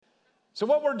So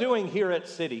what we're doing here at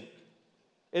City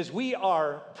is we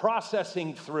are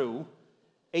processing through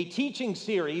a teaching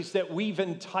series that we've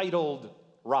entitled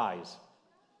Rise.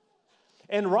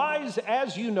 And Rise,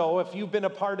 as you know, if you've been a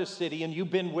part of City and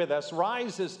you've been with us,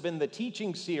 Rise has been the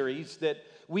teaching series that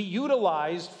we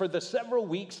utilized for the several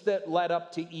weeks that led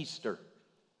up to Easter.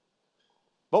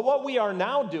 But what we are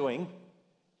now doing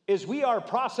is we are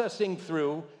processing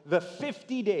through the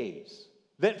 50 days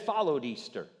that followed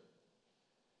Easter.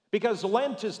 Because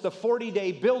Lent is the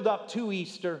 40-day build-up to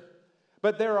Easter,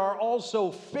 but there are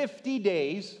also 50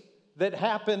 days that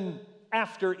happen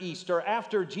after Easter,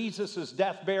 after Jesus'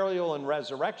 death, burial, and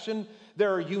resurrection.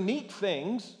 There are unique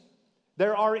things,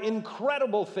 there are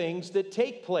incredible things that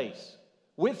take place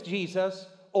with Jesus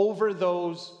over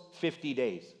those 50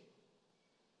 days.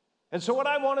 And so what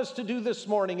I want us to do this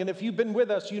morning, and if you've been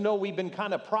with us, you know we've been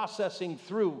kind of processing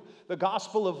through the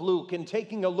Gospel of Luke and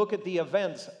taking a look at the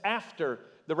events after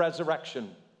the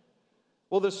resurrection.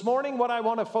 Well, this morning what I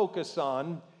want to focus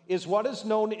on is what is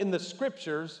known in the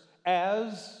Scriptures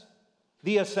as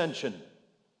the Ascension.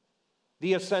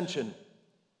 The Ascension.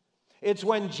 It's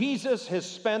when Jesus has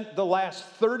spent the last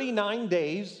 39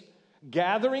 days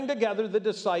gathering together the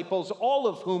disciples, all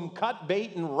of whom cut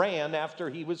bait and ran after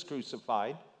he was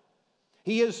crucified.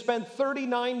 He has spent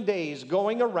 39 days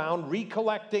going around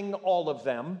recollecting all of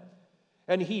them,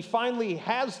 and he finally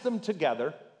has them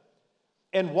together.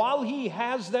 And while he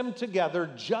has them together,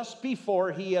 just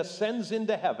before he ascends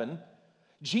into heaven,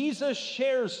 Jesus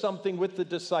shares something with the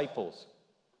disciples.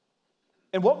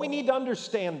 And what we need to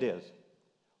understand is,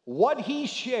 what he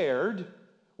shared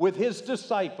with his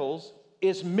disciples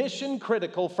is mission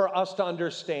critical for us to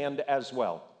understand as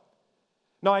well.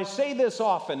 Now, I say this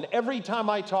often. Every time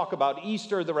I talk about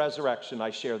Easter or the resurrection,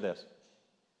 I share this.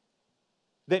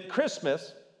 That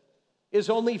Christmas is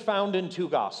only found in two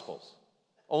Gospels.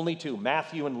 Only two,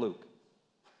 Matthew and Luke.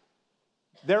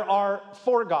 There are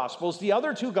four Gospels. The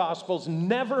other two Gospels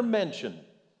never mention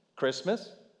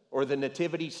Christmas or the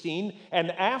nativity scene.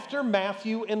 And after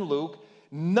Matthew and Luke,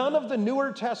 none of the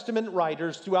Newer Testament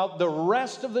writers throughout the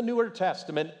rest of the Newer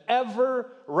Testament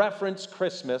ever reference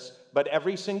Christmas, but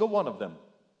every single one of them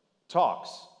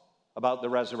talks about the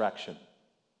resurrection.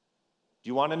 Do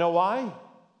you want to know why?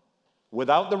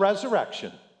 Without the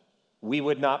resurrection, we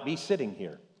would not be sitting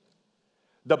here.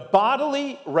 The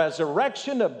bodily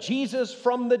resurrection of Jesus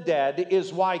from the dead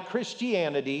is why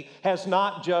Christianity has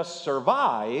not just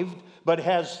survived, but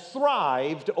has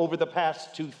thrived over the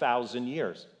past 2,000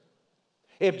 years.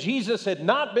 If Jesus had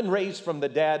not been raised from the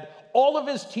dead, all of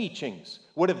his teachings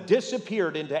would have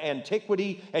disappeared into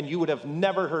antiquity, and you would have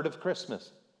never heard of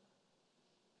Christmas.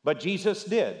 But Jesus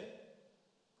did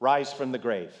rise from the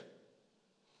grave.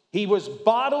 He was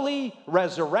bodily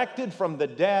resurrected from the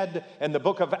dead, and the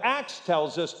book of Acts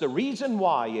tells us the reason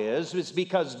why is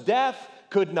because death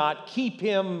could not keep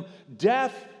him,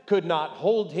 death could not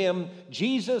hold him.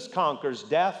 Jesus conquers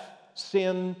death,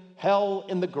 sin, hell,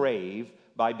 and the grave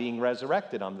by being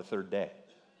resurrected on the third day.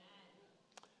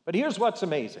 But here's what's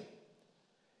amazing,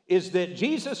 is that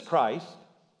Jesus Christ,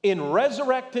 in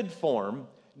resurrected form,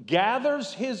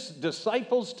 gathers his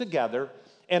disciples together,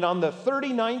 and on the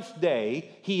 39th day,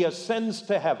 he ascends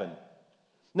to heaven.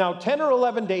 Now, 10 or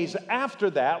 11 days after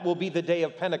that will be the day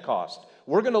of Pentecost.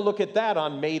 We're going to look at that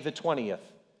on May the 20th.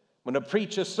 I'm going to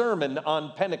preach a sermon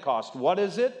on Pentecost. What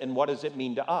is it, and what does it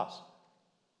mean to us?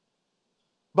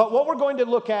 But what we're going to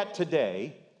look at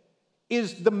today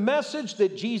is the message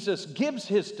that Jesus gives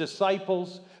his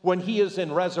disciples when he is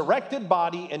in resurrected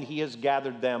body and he has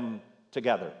gathered them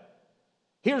together.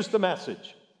 Here's the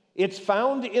message. It's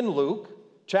found in Luke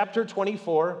chapter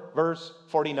 24, verse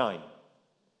 49.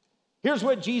 Here's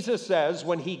what Jesus says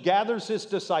when he gathers his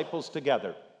disciples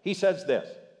together. He says this,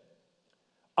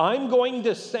 "I'm going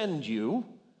to send you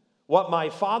what my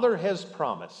Father has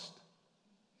promised.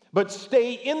 But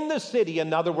stay in the city,"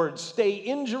 in other words, stay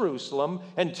in Jerusalem,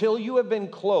 "until you have been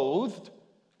clothed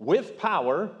with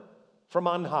power from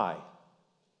on high."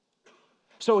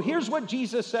 So here's what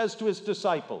Jesus says to his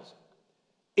disciples.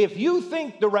 If you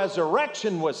think the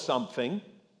resurrection was something,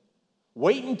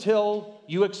 wait until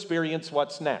you experience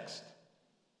what's next.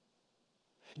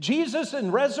 Jesus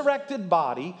in resurrected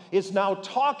body is now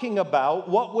talking about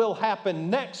what will happen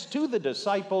next to the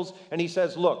disciples, and he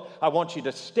says, look, I want you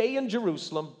to stay in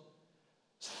Jerusalem,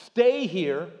 stay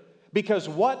here, because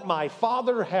what my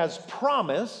Father has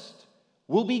promised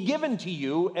will be given to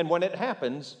you, and when it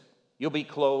happens, you'll be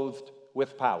clothed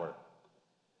with power.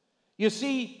 You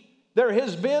see, there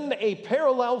has been a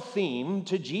parallel theme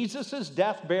to Jesus'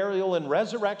 death, burial, and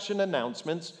resurrection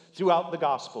announcements throughout the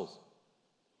Gospels.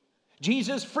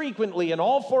 Jesus frequently in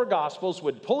all four Gospels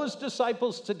would pull his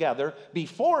disciples together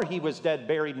before he was dead,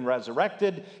 buried, and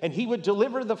resurrected, and he would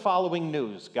deliver the following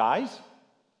news. Guys,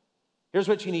 here's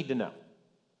what you need to know.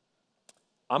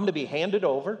 I'm going to be handed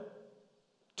over,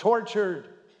 tortured,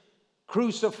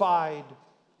 crucified.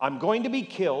 I'm going to be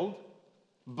killed,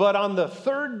 but on the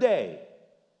third day,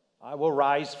 I will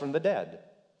rise from the dead.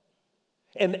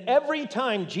 And every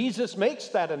time Jesus makes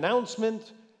that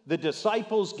announcement, the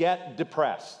disciples get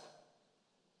depressed.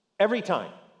 Every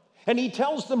time. And he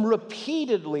tells them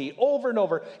repeatedly over and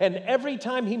over, and every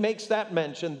time he makes that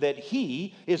mention that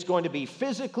he is going to be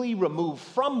physically removed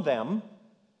from them,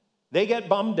 they get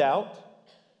bummed out,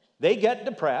 they get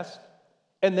depressed,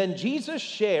 and then Jesus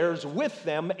shares with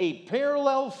them a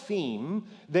parallel theme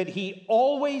that he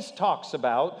always talks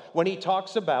about when he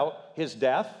talks about his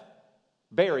death,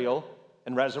 burial,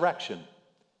 and resurrection.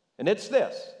 And it's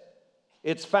this.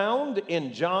 It's found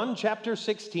in John chapter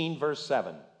 16, verse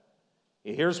 7.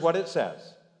 Here's what it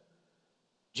says.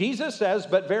 Jesus says,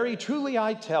 "But very truly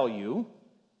I tell you,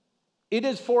 it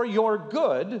is for your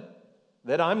good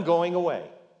that I'm going away.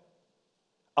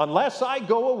 Unless I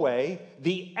go away,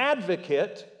 the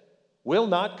advocate will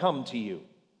not come to you."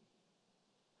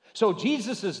 So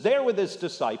Jesus is there with his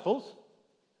disciples.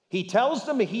 He tells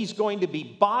them he's going to be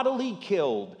bodily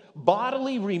killed,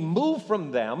 bodily removed from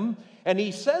them, and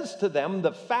he says to them,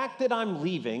 the fact that I'm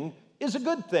leaving is a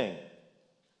good thing.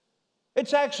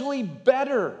 It's actually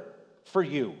better for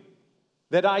you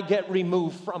that I get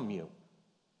removed from you.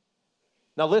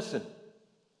 Now listen,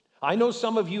 I know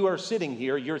some of you are sitting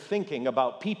here, you're thinking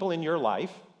about people in your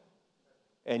life,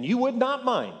 and you would not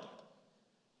mind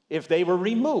if they were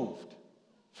removed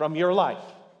from your life.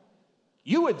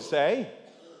 You would say,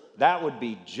 that would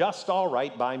be just all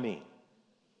right by me.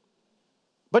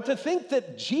 But to think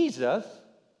that Jesus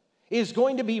is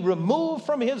going to be removed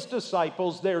from his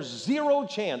disciples, there's zero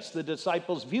chance the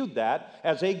disciples viewed that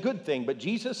as a good thing, but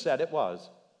Jesus said it was.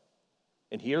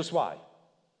 And here's why.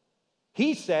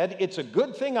 He said, it's a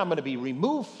good thing I'm going to be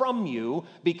removed from you,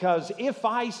 because if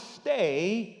I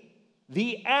stay,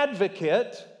 the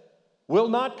advocate will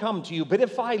not come to you. But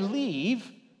if I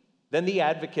leave, then the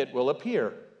advocate will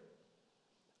appear.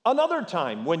 Another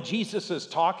time when Jesus is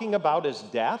talking about his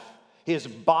death, his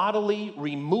bodily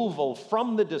removal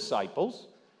from the disciples,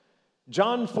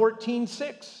 John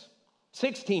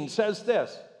 14:16 says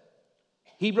this.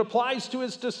 He replies to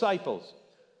his disciples,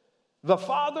 "The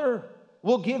Father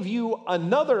will give you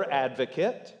another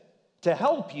advocate to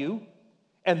help you,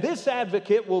 and this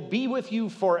advocate will be with you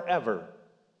forever.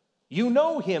 You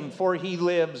know him, for he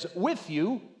lives with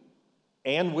you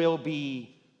and will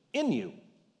be in you."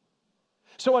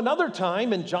 So another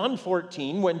time in John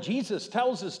 14, when Jesus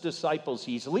tells his disciples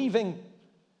he's leaving,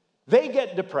 they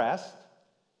get depressed,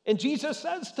 and Jesus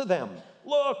says to them,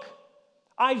 "Look,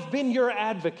 I've been your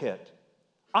advocate.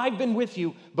 I've been with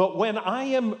you, but when I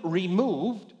am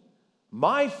removed,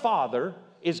 my Father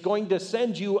is going to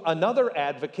send you another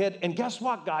advocate, and guess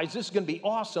what, guys? This is going to be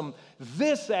awesome.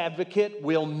 This advocate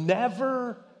will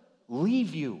never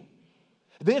leave you.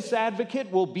 This advocate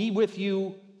will be with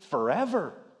you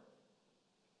forever.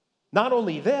 Not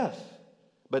only this,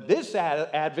 but this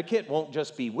advocate won't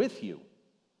just be with you,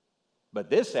 but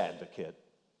this advocate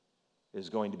is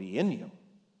going to be in you."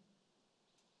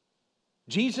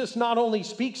 Jesus not only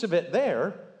speaks of it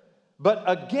there, but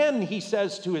again he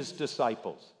says to his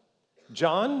disciples,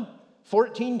 John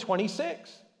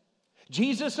 14:26.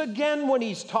 Jesus again, when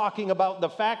he's talking about the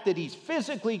fact that he's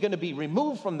physically going to be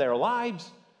removed from their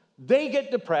lives, they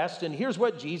get depressed, and here's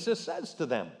what Jesus says to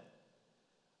them.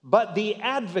 "But the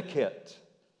advocate,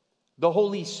 the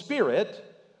Holy Spirit,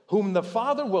 whom the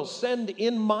Father will send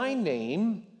in my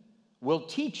name, will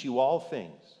teach you all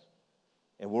things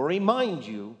and will remind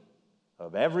you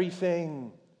of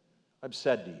everything I've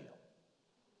said to you."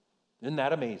 Isn't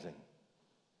that amazing?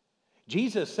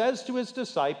 Jesus says to his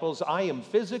disciples, I am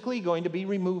physically going to be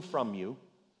removed from you,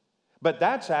 but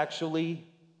that's actually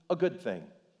a good thing.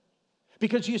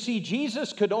 Because you see,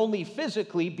 Jesus could only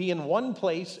physically be in one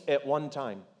place at one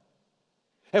time.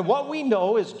 And what we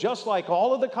know is, just like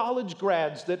all of the college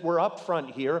grads that were up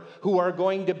front here who are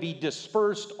going to be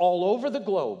dispersed all over the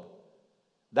globe,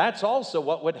 that's also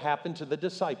what would happen to the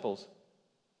disciples.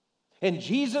 And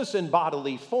Jesus in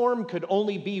bodily form could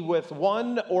only be with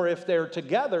one, or if they're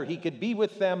together, he could be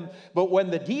with them. But when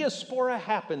the diaspora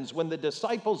happens, when the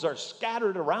disciples are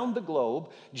scattered around the globe,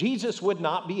 Jesus would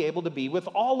not be able to be with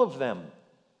all of them.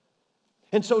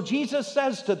 And so Jesus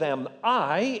says to them,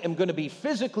 I am going to be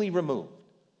physically removed.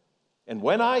 And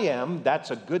when I am,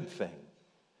 that's a good thing.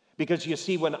 Because you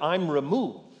see, when I'm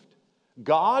removed,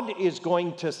 God is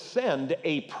going to send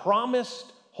a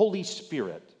promised Holy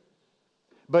Spirit.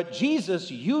 But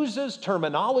Jesus uses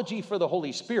terminology for the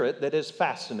Holy Spirit that is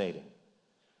fascinating.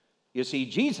 You see,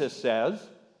 Jesus says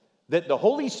that the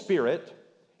Holy Spirit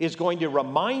is going to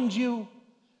remind you,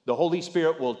 the Holy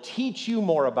Spirit will teach you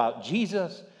more about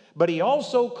Jesus, but he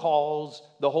also calls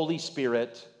the Holy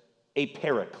Spirit a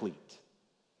paraclete.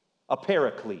 A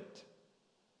paraclete.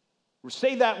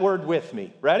 Say that word with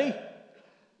me. Ready?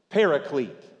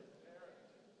 Paraclete.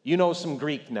 You know some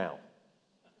Greek now.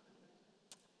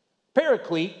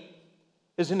 Paraclete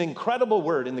is an incredible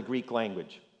word in the Greek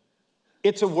language.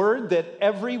 It's a word that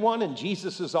everyone in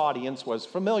Jesus' audience was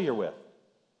familiar with.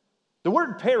 The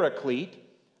word paraclete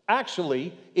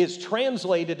actually is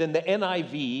translated in the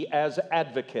NIV as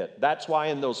advocate. That's why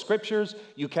in those scriptures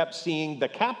you kept seeing the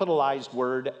capitalized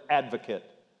word advocate.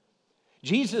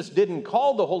 Jesus didn't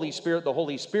call the Holy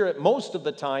Spirit most of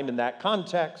the time in that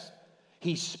context.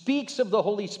 He speaks of the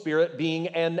Holy Spirit being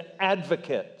an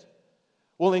advocate.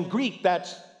 Well, in Greek,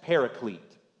 that's paraclete.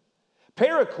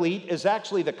 Paraclete is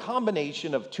actually the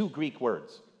combination of two Greek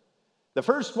words. The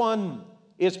first one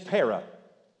is para.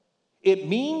 It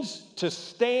means to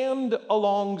stand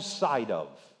alongside of.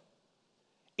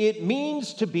 It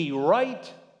means to be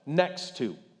right next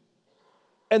to.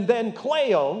 And then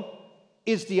kleo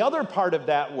is the other part of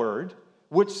that word,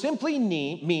 which simply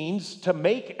means to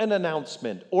make an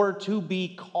announcement or to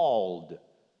be called.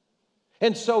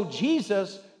 And so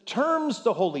Jesus terms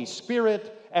the Holy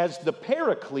Spirit as the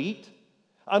paraclete,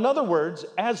 in other words,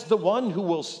 as the one who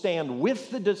will stand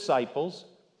with the disciples,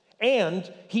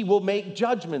 and he will make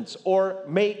judgments or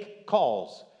make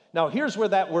calls. Now, here's where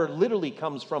that word literally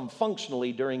comes from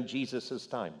functionally during Jesus'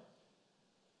 time.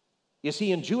 You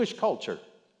see, in Jewish culture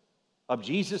of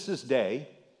Jesus' day,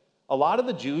 a lot of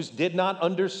the Jews did not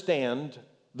understand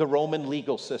the Roman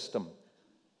legal system.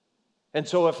 And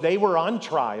so if they were on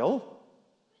trial,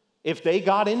 if they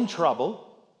got in trouble,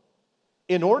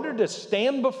 in order to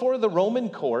stand before the Roman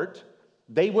court,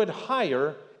 they would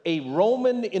hire a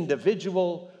Roman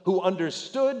individual who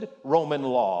understood Roman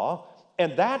law,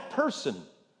 and that person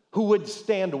who would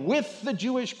stand with the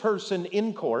Jewish person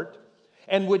in court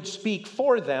and would speak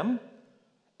for them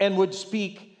and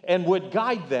would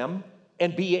guide them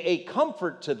and be a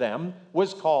comfort to them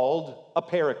was called a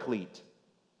paraclete.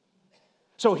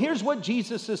 So here's what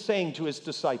Jesus is saying to his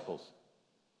disciples.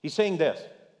 He's saying this: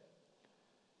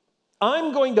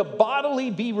 I'm going to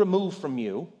bodily be removed from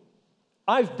you.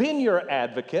 I've been your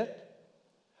advocate,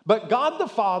 but God the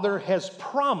Father has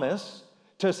promised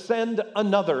to send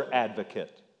another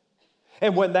advocate.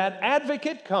 And when that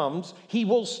advocate comes, he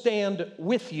will stand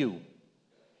with you.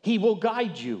 He will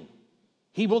guide you.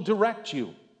 He will direct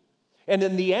you. And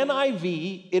in the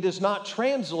NIV, it is not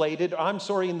translated,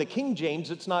 in the King James,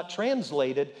 it's not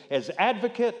translated as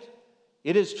advocate.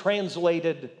 It is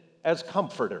translated as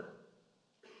comforter.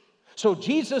 So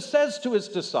Jesus says to his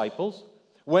disciples,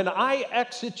 when I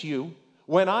exit you,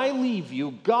 when I leave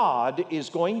you, God is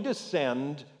going to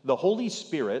send the Holy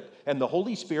Spirit, and the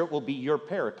Holy Spirit will be your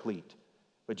paraclete.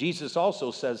 But Jesus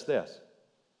also says this: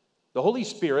 the Holy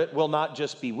Spirit will not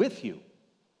just be with you,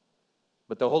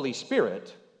 but the Holy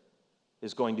Spirit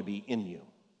is going to be in you.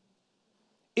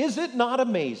 Is it not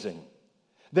amazing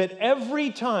that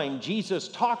every time Jesus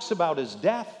talks about his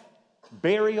death,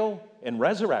 burial, and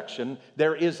resurrection,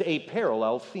 there is a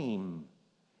parallel theme?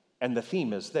 And the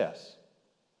theme is this: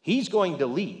 he's going to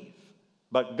leave,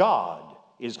 but God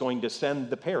is going to send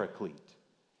the paraclete.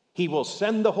 He will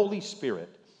send the Holy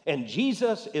Spirit. And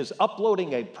Jesus is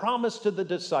uploading a promise to the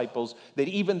disciples that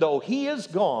even though he is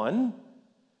gone,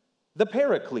 the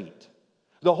paraclete,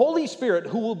 the Holy Spirit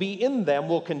who will be in them,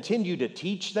 will continue to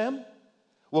teach them,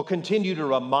 will continue to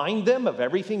remind them of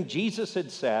everything Jesus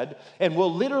had said, and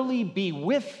will literally be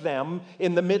with them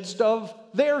in the midst of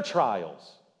their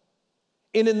trials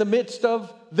and in the midst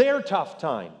of their tough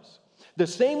times. The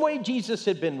same way Jesus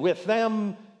had been with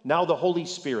them, now the Holy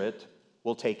Spirit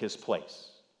will take his place.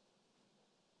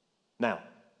 Now,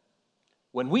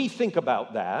 when we think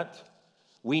about that,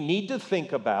 we need to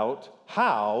think about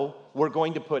how we're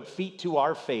going to put feet to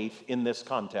our faith in this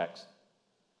context.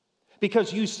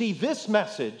 Because you see, this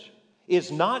message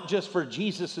is not just for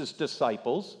Jesus'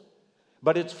 disciples,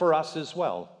 but it's for us as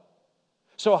well.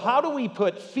 So how do we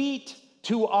put feet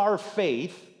to our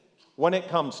faith when it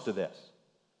comes to this?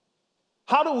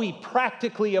 How do we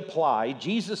practically apply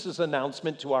Jesus'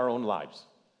 announcement to our own lives?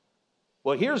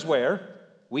 Well, here's where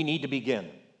we need to begin.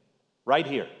 Right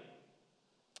here.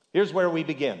 Here's where we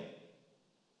begin.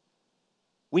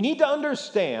 We need to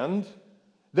understand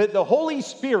that the Holy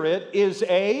Spirit is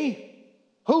a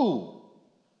who?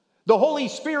 The Holy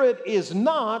Spirit is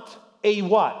not a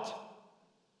what?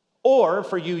 Or,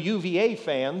 for you UVA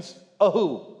fans, a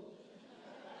who.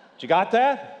 You got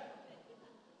that?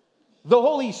 The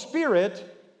Holy Spirit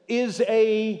is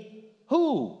a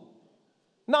who,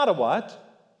 not a what.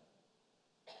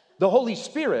 The Holy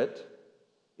Spirit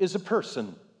is a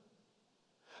person.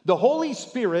 The Holy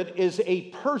Spirit is a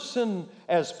person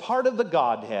as part of the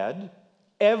Godhead,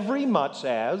 every much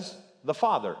as the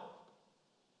Father,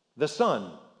 the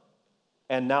Son,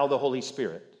 and now the Holy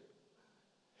Spirit.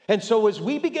 And so as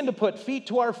we begin to put feet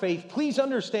to our faith, please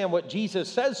understand what Jesus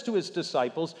says to his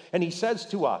disciples, and he says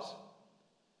to us,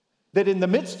 that in the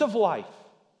midst of life,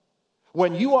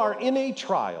 when you are in a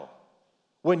trial,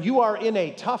 when you are in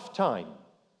a tough time,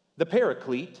 the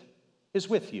Paraclete is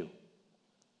with you.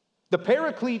 The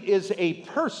Paraclete is a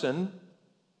person,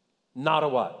 not a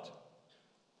what.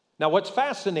 Now, what's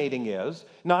fascinating is,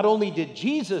 not only did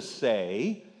Jesus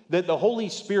say that the Holy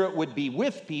Spirit would be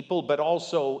with people, but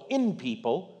also in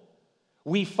people,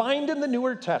 we find in the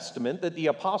Newer Testament that the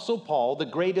Apostle Paul, the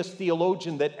greatest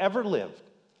theologian that ever lived,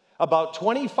 about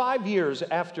 25 years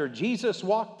after Jesus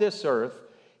walked this earth,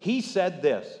 he said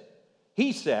this.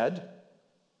 He said,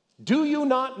 "Do you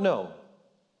not know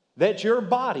that your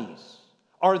bodies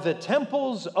are the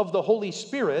temples of the Holy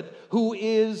Spirit who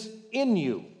is in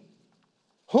you,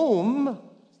 whom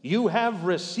you have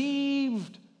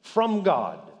received from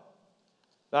God?"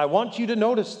 Now, I want you to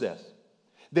notice this,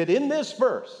 that in this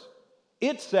verse,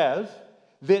 it says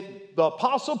that the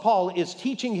Apostle Paul is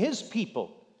teaching his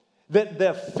people that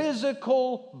the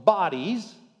physical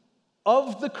bodies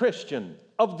of the Christian,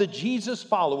 of the Jesus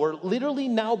follower, literally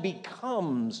now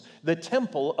becomes the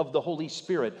temple of the Holy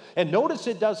Spirit. And notice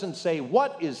it doesn't say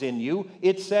what is in you,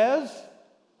 it says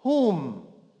whom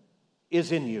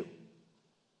is in you.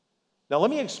 Now let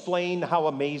me explain how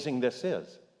amazing this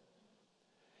is.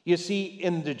 You see,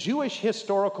 in the Jewish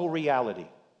historical reality,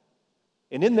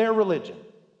 and in their religion,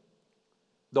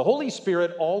 the Holy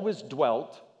Spirit always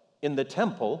dwelt in the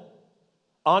temple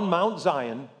on Mount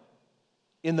Zion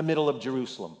in the middle of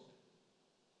Jerusalem.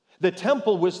 The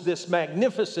temple was this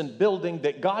magnificent building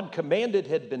that God commanded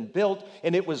had been built,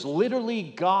 and it was literally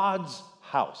God's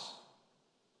house.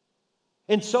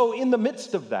 And so in the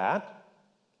midst of that,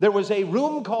 there was a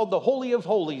room called the Holy of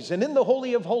Holies, and in the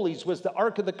Holy of Holies was the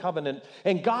Ark of the Covenant,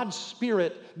 and God's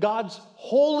Spirit, God's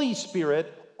Holy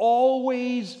Spirit,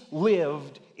 always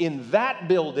lived in that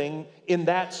building, in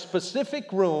that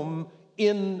specific room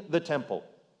in the temple.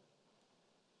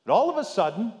 And all of a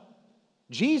sudden,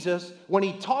 Jesus, when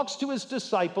he talks to his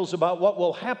disciples about what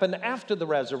will happen after the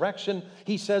resurrection,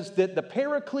 he says that the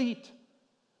Paraclete,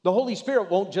 the Holy Spirit,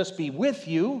 won't just be with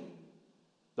you,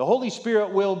 the Holy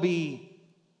Spirit will be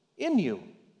in you.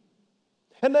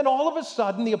 And then all of a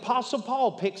sudden, the Apostle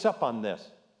Paul picks up on this.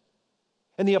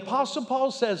 And the Apostle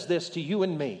Paul says this to you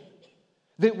and me,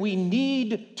 that we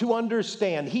need to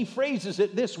understand. He phrases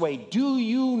it this way: do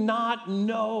you not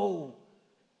know?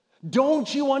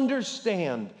 Don't you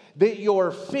understand that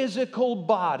your physical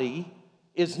body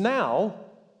is now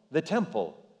the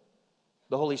temple,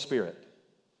 the Holy Spirit?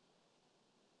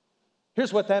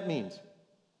 Here's what that means.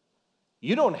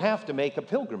 You don't have to make a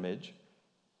pilgrimage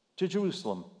to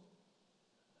Jerusalem.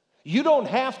 You don't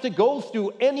have to go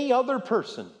through any other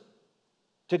person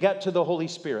to get to the Holy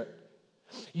Spirit.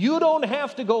 You don't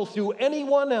have to go through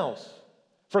anyone else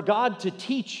for God to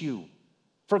teach you,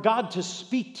 for God to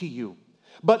speak to you.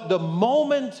 But the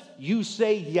moment you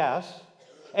say yes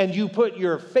and you put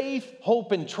your faith,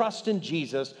 hope, and trust in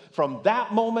Jesus, from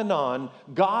that moment on,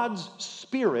 God's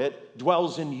Spirit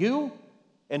dwells in you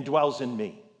and dwells in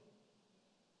me.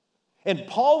 And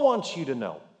Paul wants you to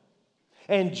know,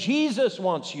 and Jesus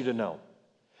wants you to know,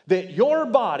 that your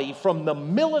body, from the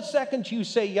millisecond you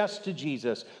say yes to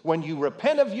Jesus, when you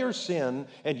repent of your sin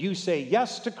and you say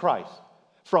yes to Christ,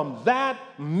 from that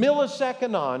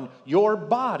millisecond on, your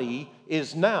body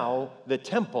is now the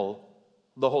temple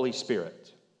of the Holy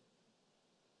Spirit.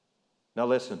 Now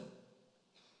listen.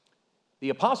 The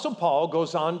Apostle Paul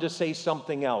goes on to say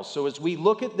something else. So as we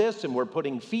look at this and we're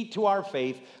putting feet to our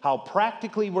faith, how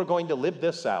practically we're going to live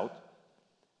this out,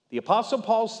 the Apostle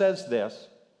Paul says this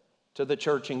to the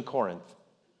church in Corinth.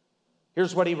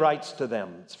 Here's what he writes to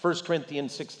them. It's 1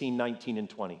 Corinthians 16, 19, and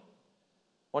 20. I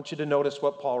want you to notice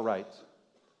what Paul writes.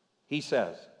 He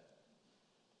says,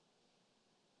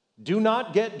 "Do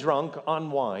not get drunk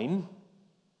on wine,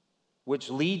 which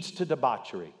leads to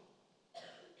debauchery.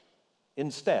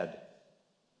 Instead,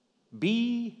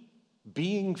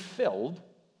 being filled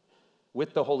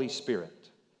with the Holy Spirit."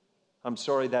 I'm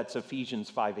sorry, that's Ephesians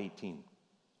 5:18.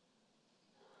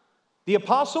 The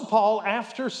Apostle Paul,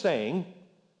 after saying,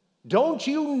 "Don't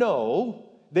you know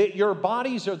that your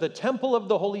bodies are the temple of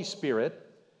the Holy Spirit?"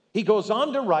 He goes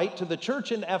on to write to the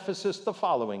church in Ephesus the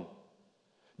following: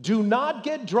 do not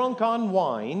get drunk on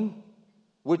wine,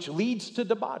 which leads to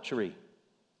debauchery.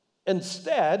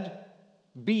 Instead,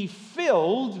 be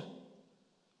filled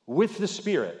with the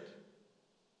Spirit.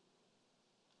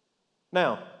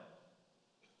 Now,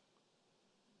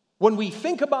 when we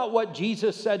think about what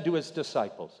Jesus said to his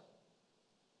disciples,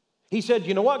 he said,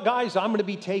 you know what, guys, I'm going to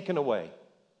be taken away.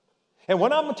 And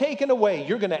when I'm taken away,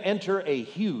 you're going to enter a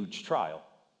huge trial.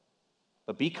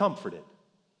 But be comforted.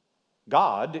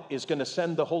 God is going to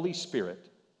send the Holy Spirit.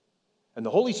 And the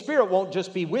Holy Spirit won't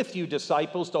just be with you,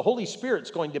 disciples. The Holy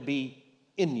Spirit's going to be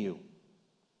in you.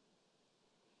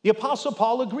 The Apostle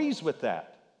Paul agrees with that.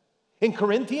 In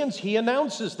Corinthians, he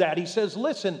announces that. He says,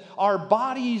 listen, our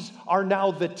bodies are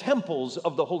now the temples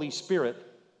of the Holy Spirit.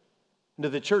 And to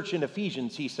the church in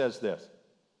Ephesians, he says this: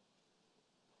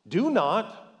 do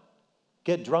not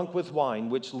get drunk with wine,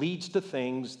 which leads to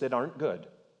things that aren't good.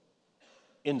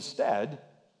 Instead,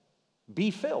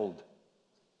 be filled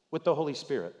with the Holy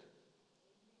Spirit.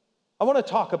 I want to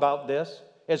talk about this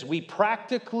as we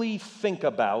practically think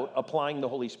about applying the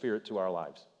Holy Spirit to our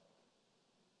lives.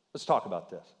 Let's talk about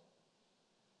this.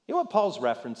 You know what Paul's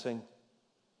referencing?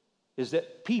 Is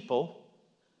that people,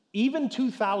 even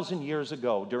 2,000 years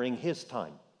ago during his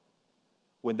time,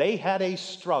 when they had a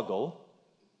struggle,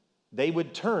 they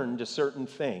would turn to certain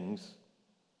things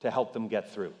to help them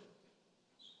get through.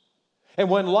 And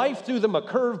when life threw them a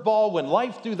curveball, when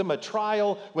life threw them a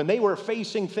trial, when they were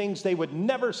facing things they would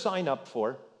never sign up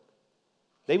for,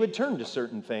 they would turn to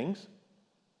certain things.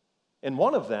 And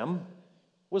one of them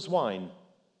was wine.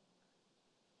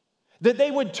 That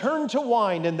they would turn to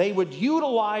wine and they would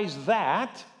utilize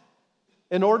that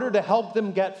in order to help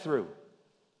them get through.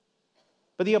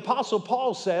 But the Apostle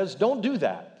Paul says, don't do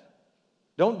that.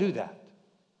 Don't do that.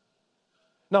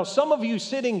 Now, some of you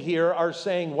sitting here are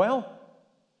saying, well,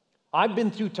 I've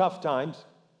been through tough times.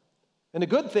 And the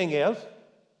good thing is,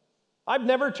 I've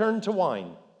never turned to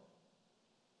wine.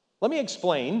 Let me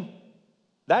explain.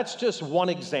 That's just one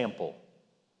example.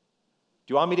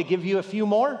 Do you want me to give you a few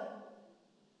more?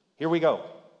 Here we go.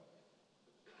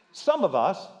 Some of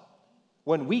us,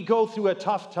 when we go through a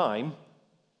tough time,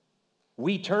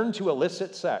 we turn to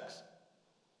illicit sex.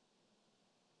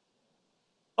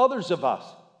 Others of us,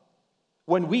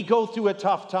 when we go through a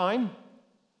tough time,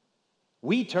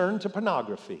 we turn to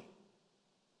pornography.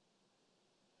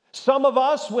 Some of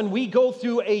us, when we go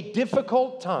through a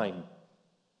difficult time,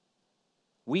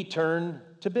 we turn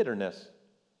to bitterness.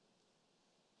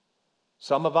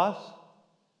 Some of us,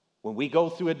 when we go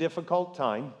through a difficult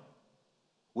time,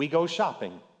 we go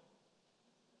shopping.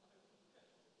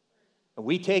 And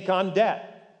we take on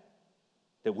debt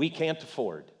that we can't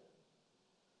afford.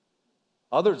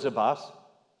 Others of us,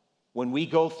 when we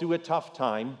go through a tough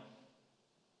time,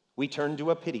 we turn to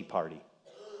a pity party.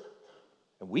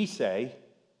 And we say,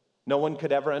 no one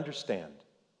could ever understand.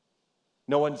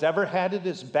 No one's ever had it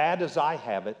as bad as I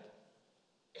have it.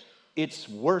 It's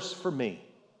worse for me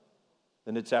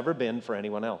than it's ever been for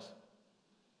anyone else.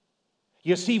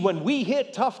 You see, when we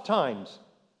hit tough times,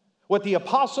 what the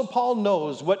Apostle Paul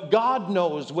knows, what God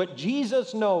knows, what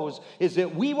Jesus knows, is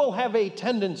that we will have a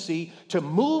tendency to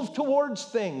move towards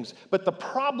things. But the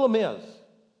problem is,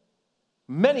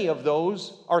 many of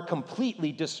those are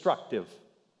completely destructive.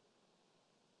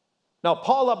 Now,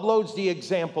 Paul uploads the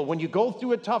example. When you go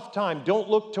through a tough time, don't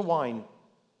look to wine.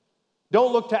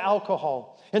 Don't look to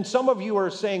alcohol. And some of you are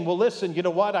saying, well, listen, you know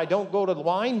what? I don't go to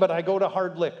wine, but I go to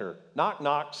hard liquor. Knock,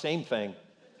 knock, same thing.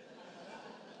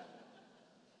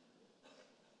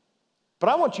 But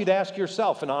I want you to ask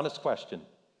yourself an honest question.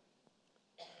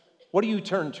 What do you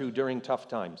turn to during tough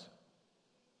times?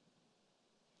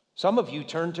 Some of you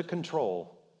turn to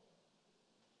control.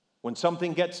 When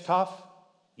something gets tough,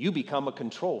 you become a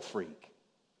control freak.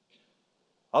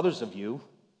 Others of you,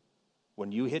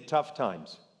 when you hit tough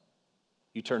times,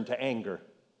 you turn to anger.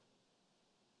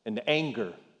 And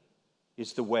anger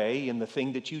is the way and the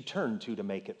thing that you turn to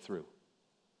make it through.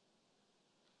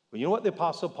 Well, you know what the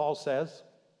Apostle Paul says?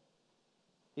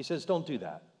 He says, don't do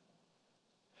that.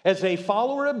 As a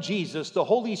follower of Jesus, the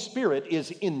Holy Spirit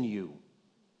is in you.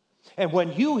 And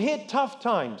when you hit tough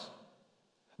times,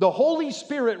 the Holy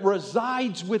Spirit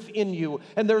resides within you,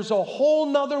 and there's a whole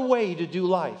nother way to do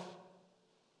life.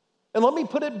 And let me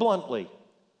put it bluntly.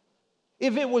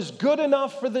 If it was good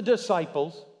enough for the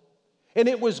disciples, and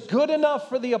it was good enough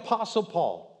for the Apostle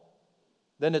Paul,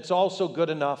 then it's also good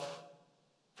enough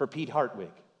for Pete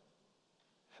Hartwig.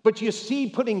 But you see,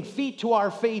 putting feet to our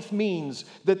faith means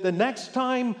that the next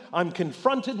time I'm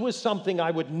confronted with something I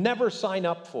would never sign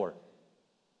up for,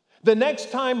 The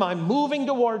next time I'm moving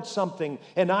towards something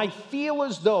and I feel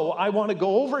as though I want to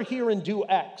go over here and do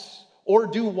X or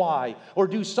do Y or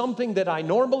do something that I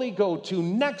normally go to,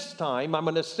 next time I'm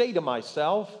going to say to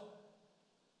myself,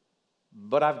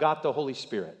 but I've got the Holy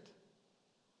Spirit.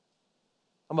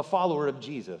 I'm a follower of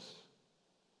Jesus.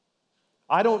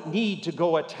 I don't need to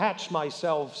go attach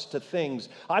myself to things.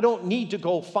 I don't need to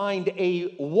go find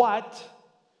a what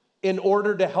in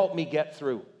order to help me get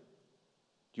through. Do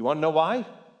you want to know why?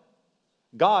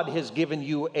 God has given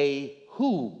you a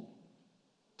who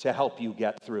to help you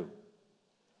get through.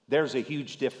 There's a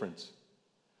huge difference.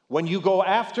 When you go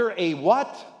after a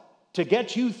what to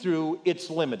get you through, it's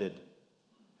limited.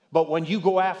 But when you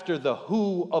go after the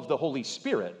who of the Holy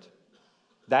Spirit,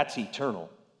 that's eternal.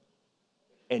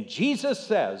 And Jesus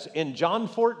says in John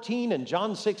 14 and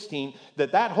John 16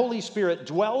 that Holy Spirit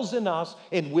dwells in us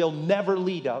and will never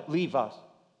leave us.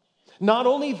 Not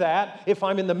only that, if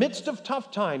I'm in the midst of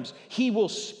tough times, He will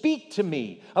speak to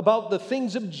me about the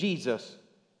things of Jesus.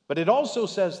 But it also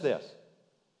says this: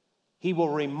 He will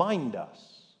remind us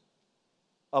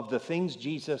of the things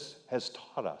Jesus has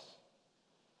taught us.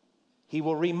 He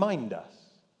will remind us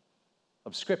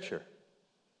of Scripture.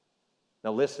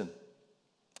 Now listen,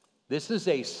 this is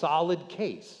a solid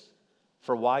case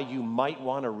for why you might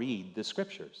want to read the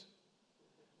Scriptures.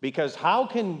 Because how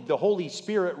can the Holy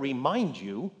Spirit remind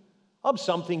you of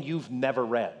something you've never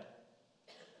read?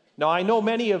 Now, I know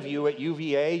many of you at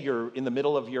UVA, you're in the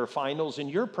middle of your finals and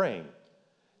you're praying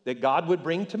that God would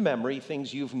bring to memory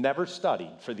things you've never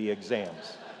studied for the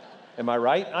exams. Am I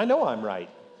right? I know I'm right.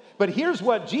 But here's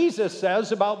what Jesus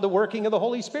says about the working of the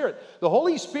Holy Spirit. The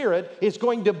Holy Spirit is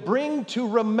going to bring to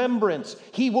remembrance.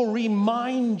 He will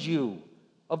remind you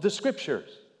of the Scriptures.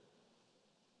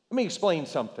 Let me explain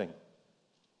something.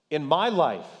 In my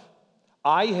life,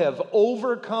 I have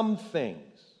overcome things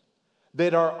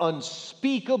that are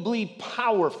unspeakably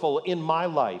powerful in my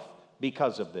life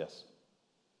because of this.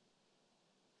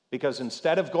 Because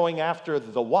instead of going after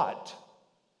the what,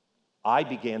 I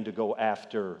began to go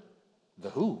after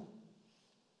the who.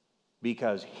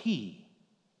 Because He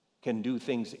can do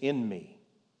things in me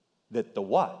that the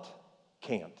what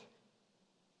can't.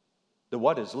 The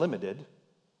what is limited,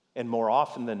 and more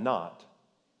often than not,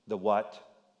 the what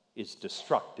is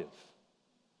destructive.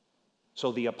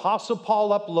 So the Apostle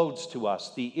Paul uploads to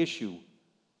us the issue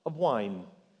of wine.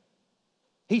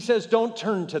 He says, don't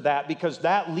turn to that because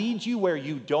that leads you where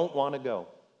you don't want to go.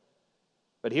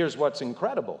 But here's what's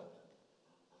incredible,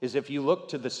 is if you look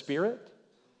to the Spirit,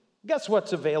 guess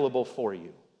what's available for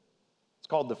you? It's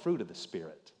called the fruit of the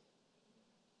Spirit.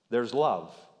 There's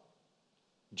love,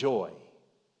 joy,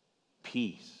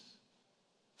 peace,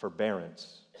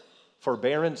 forbearance.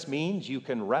 Forbearance means you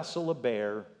can wrestle a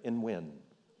bear and win.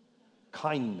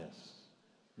 Kindness,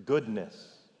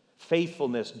 goodness,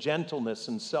 faithfulness, gentleness,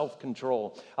 and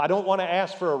self-control. I don't want to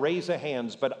ask for a raise of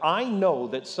hands, but I know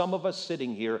that some of us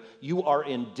sitting here, you are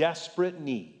in desperate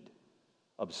need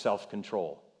of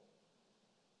self-control.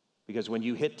 Because when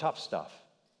you hit tough stuff,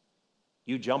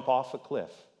 you jump off a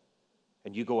cliff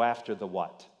and you go after the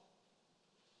what.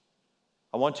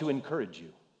 I want to encourage you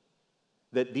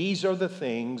that these are the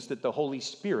things that the Holy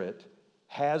Spirit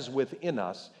has within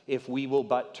us if we will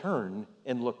but turn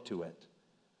and look to it.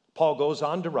 Paul goes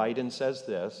on to write and says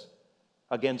this: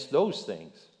 against those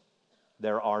things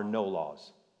there are no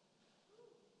laws.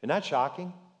 Isn't that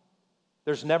shocking?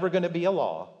 There's never going to be a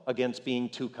law against being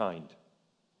too kind.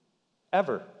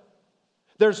 Ever.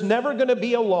 There's never going to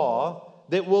be a law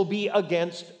that will be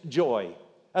against joy,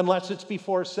 unless it's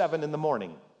before 7 in the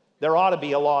morning. There ought to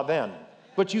be a law then.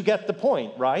 But you get the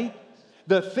point, right?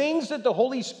 The things that the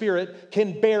Holy Spirit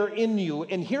can bear in you,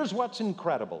 and here's what's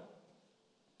incredible.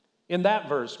 In that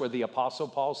verse where the Apostle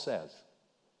Paul says,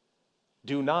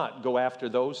 do not go after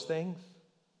those things,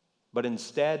 but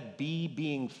instead be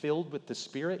being filled with the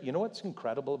Spirit. You know what's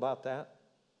incredible about that?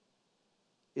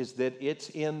 Is that it's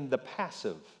in the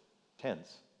passive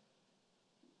tense.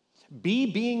 Be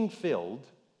being filled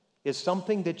is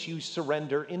something that you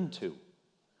surrender into.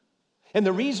 And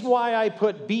the reason why I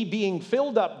put be being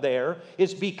filled up there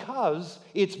is because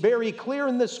it's very clear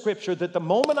in the Scripture that the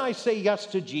moment I say yes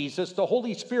to Jesus, the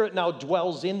Holy Spirit now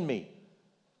dwells in me.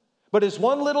 But as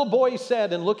one little boy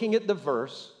said in looking at the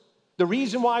verse, the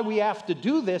reason why we have to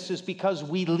do this is because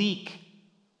we leak.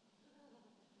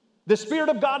 The Spirit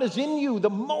of God is in you the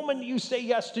moment you say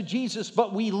yes to Jesus,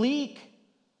 but we leak.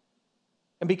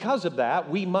 And because of that,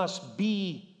 we must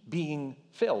be being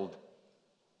filled.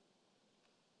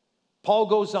 Paul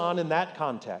goes on in that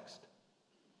context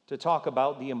to talk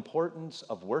about the importance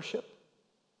of worship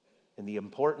and the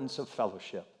importance of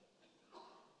fellowship.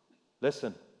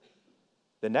 Listen,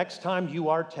 The next time you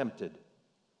are tempted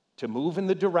to move in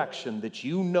the direction that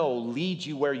you know leads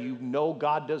you where you know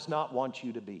God does not want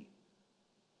you to be,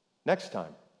 next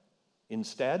time,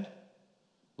 instead,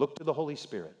 look to the Holy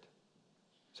Spirit.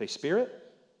 Say, Spirit,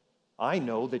 I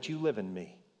know that you live in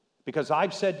me because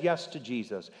I've said yes to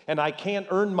Jesus, and I can't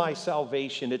earn my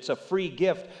salvation. It's a free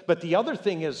gift. But the other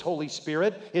thing is, Holy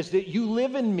Spirit, is that you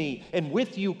live in me, and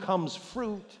with you comes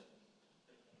fruit.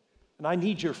 And I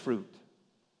need your fruit.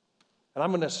 And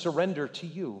I'm going to surrender to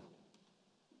you.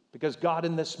 Because God,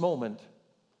 in this moment,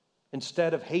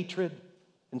 instead of hatred,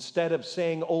 instead of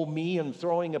saying, oh, me, and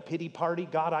throwing a pity party,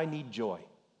 God, I need joy.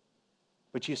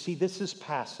 But you see, this is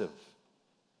passive.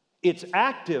 It's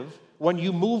active when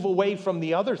you move away from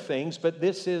the other things, but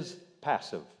this is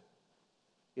passive.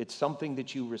 It's something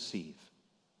that you receive.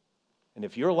 And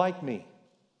if you're like me,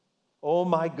 oh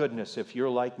my goodness, if you're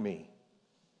like me,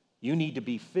 you need to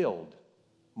be filled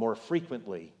more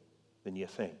frequently than you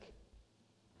think.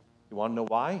 You want to know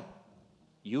why?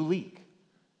 You leak.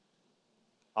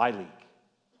 I leak.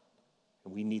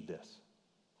 And we need this.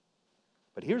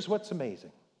 But here's what's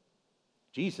amazing.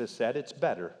 Jesus said it's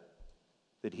better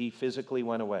that he physically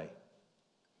went away.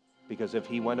 Because if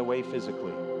he went away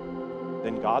physically,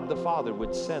 then God the Father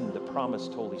would send the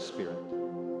promised Holy Spirit.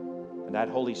 And that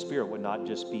Holy Spirit would not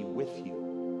just be with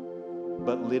you,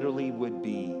 but literally would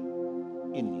be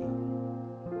in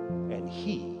you. And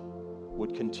he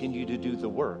would continue to do the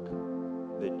work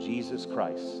that Jesus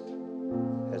Christ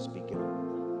has begun.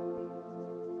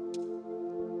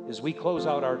 As we close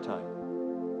out our time,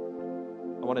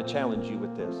 I want to challenge you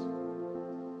with this.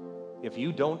 If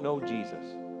you don't know Jesus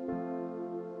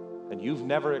and you've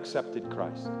never accepted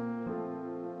Christ,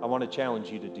 I want to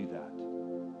challenge you to do that.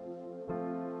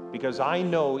 Because I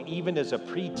know even as a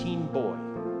preteen boy,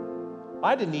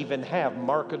 I didn't even have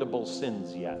marketable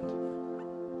sins yet.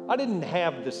 I didn't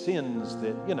have the sins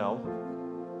that,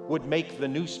 would make the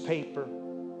newspaper,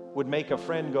 would make a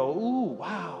friend go, ooh,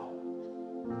 wow.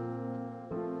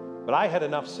 But I had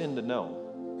enough sin to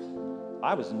know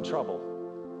I was in trouble.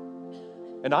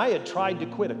 And I had tried to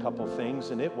quit a couple things,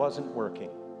 and it wasn't working.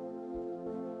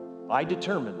 I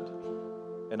determined,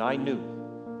 and I knew,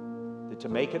 that to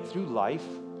make it through life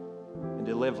and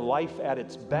to live life at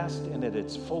its best and at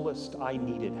its fullest, I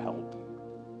needed help.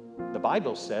 The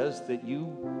Bible says that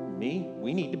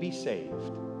we need to be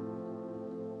saved.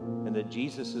 And that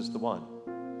Jesus is the one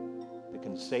that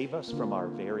can save us from our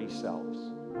very selves.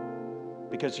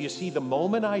 Because you see, the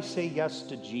moment I say yes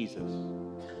to Jesus,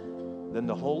 then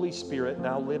the Holy Spirit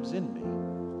now lives in me.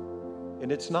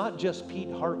 And it's not just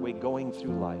Pete Hartwig going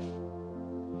through life.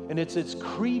 And it's as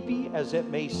creepy as it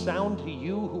may sound to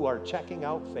you who are checking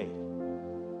out faith.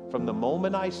 From the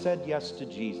moment I said yes to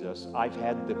Jesus, I've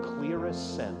had the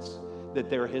clearest sense that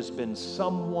there has been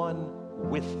someone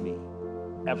with me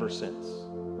ever since.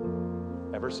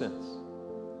 Ever since.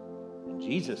 And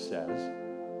Jesus says,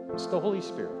 it's the Holy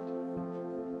Spirit.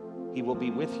 He will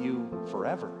be with you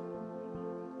forever.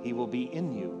 He will be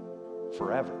in you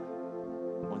forever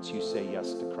once you say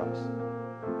yes to Christ.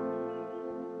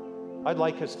 I'd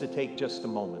like us to take just a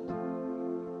moment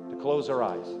to close our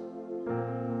eyes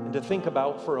and to think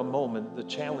about for a moment the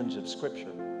challenge of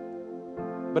Scripture.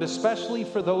 But especially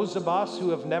for those of us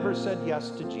who have never said yes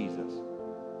to Jesus.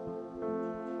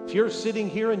 If you're sitting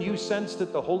here and you sense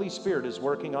that the Holy Spirit is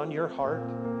working on your heart,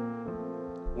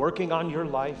 working on your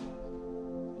life,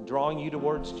 and drawing you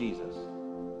towards Jesus,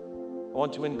 I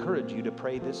want to encourage you to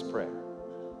pray this prayer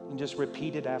and just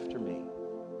repeat it after me.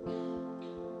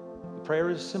 The prayer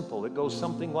is simple. It goes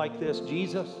something like this.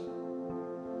 Jesus,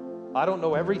 I don't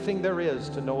know everything there is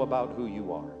to know about who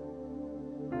you are.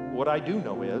 What I do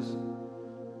know is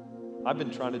I've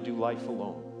been trying to do life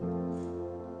alone.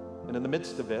 And in the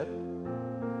midst of it,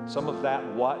 some of that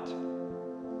what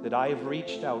that I have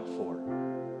reached out for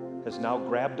has now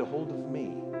grabbed a hold of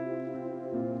me.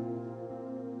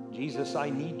 Jesus, I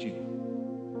need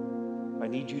you. I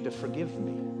need you to forgive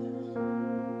me.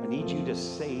 I need you to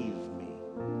save me.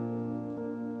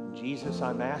 Jesus,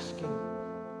 I'm asking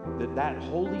that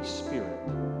Holy Spirit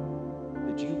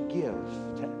that you give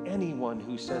to anyone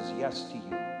who says yes to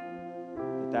you,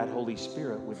 that Holy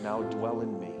Spirit would now dwell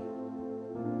in me.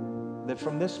 That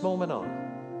from this moment on,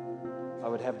 I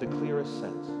would have the clearest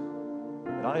sense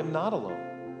that I am not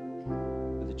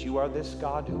alone, but that you are this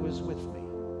God who is with me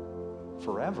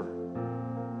forever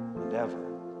and ever.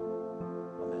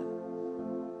 Amen.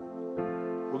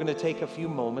 We're going to take a few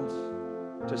moments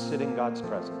to sit in God's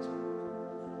presence.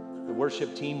 The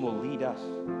worship team will lead us.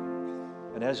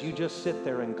 And as you just sit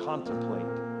there and contemplate,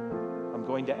 I'm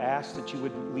going to ask that you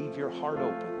would leave your heart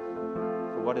open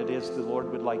for what it is the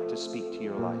Lord would like to speak to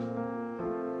your life.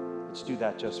 Let's do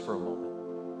that just for a moment.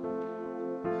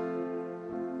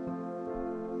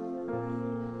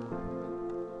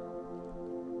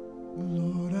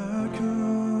 Lord, I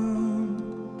come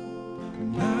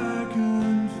and I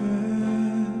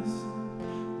confess,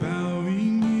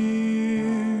 bowing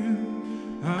here,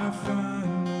 I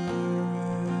find my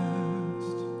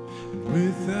rest. And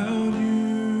without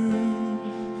you,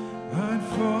 I'd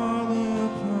fall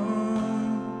apart.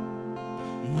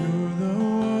 You're the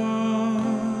one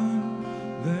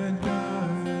that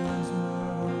guides my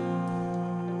heart.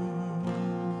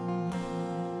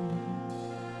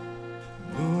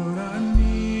 Lord, I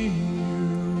need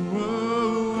you,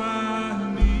 oh, I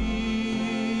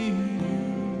need you.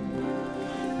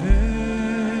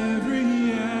 Every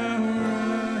hour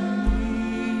I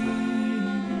need you.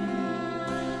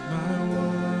 My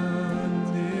one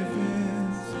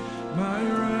defense, my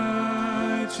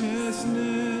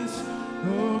righteousness,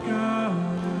 oh God,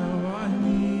 how I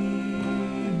need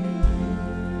you.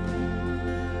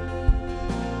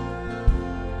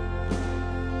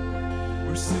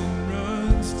 Where sin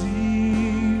runs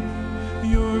deep,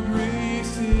 your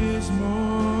grace is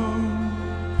more.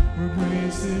 Where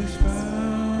grace is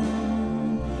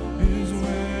found is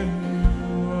where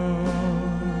you are.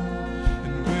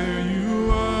 And where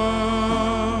you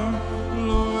are,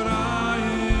 Lord, I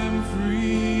am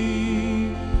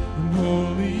free. And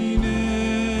holiness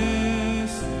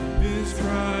is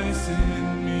Christ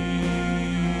in me.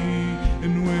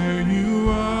 And where you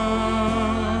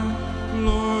are,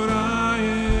 Lord, I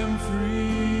am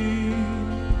free.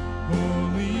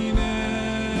 Holiness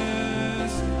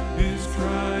is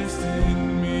Christ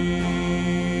in me.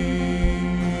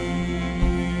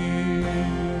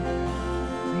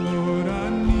 Lord, I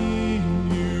need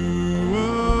you,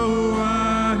 oh,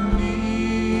 I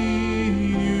need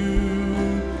you.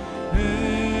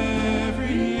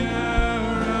 Every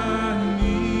hour I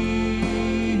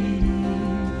need you.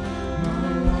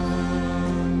 My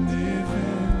one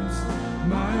defense,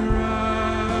 my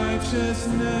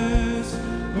righteousness,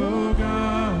 oh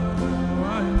God, how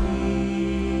I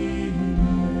need you.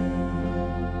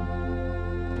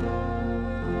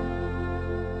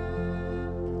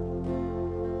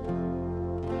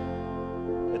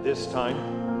 At this time,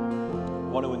 I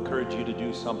want to encourage you to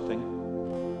do something.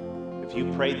 If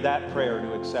you prayed that prayer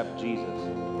to accept Jesus,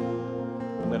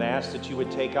 I'm going to ask that you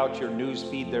would take out your news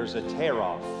feed. There's a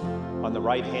tear-off on the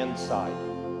right-hand side.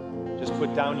 Just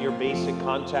put down your basic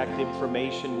contact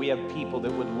information. We have people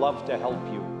that would love to help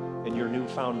you in your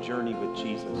newfound journey with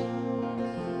Jesus.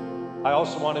 I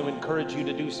also want to encourage you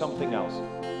to do something else.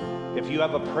 If you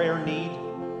have a prayer need,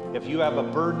 if you have a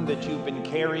burden that you've been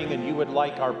carrying and you would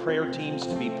like our prayer teams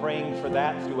to be praying for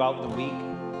that throughout the week,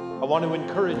 I want to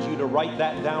encourage you to write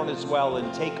that down as well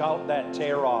and take out that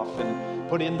tear off and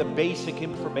put in the basic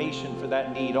information for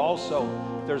that need. Also,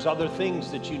 if there's other things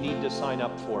that you need to sign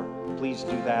up for, please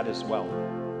do that as well.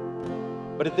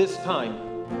 But at this time,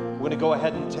 we're going to go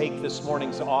ahead and take this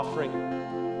morning's offering.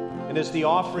 And as the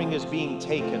offering is being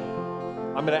taken,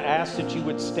 I'm going to ask that you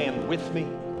would stand with me.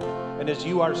 And as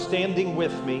you are standing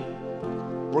with me,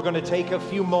 we're going to take a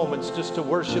few moments just to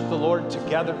worship the Lord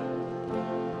together.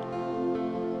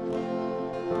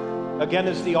 Again,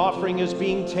 as the offering is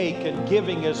being taken,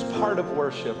 giving is part of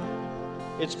worship.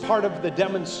 It's part of the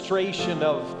demonstration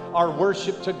of our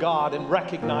worship to God and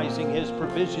recognizing His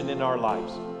provision in our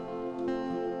lives.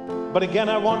 But again,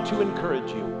 I want to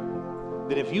encourage you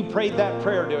that if you prayed that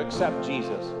prayer to accept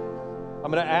Jesus, I'm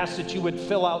going to ask that you would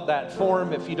fill out that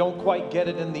form. If you don't quite get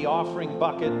it in the offering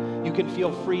bucket, you can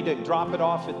feel free to drop it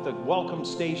off at the welcome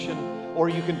station, or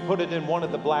you can put it in one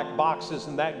of the black boxes,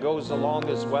 and that goes along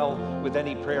as well with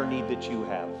any prayer need that you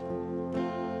have.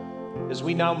 As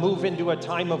we now move into a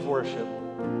time of worship,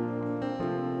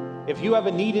 if you have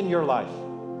a need in your life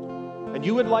and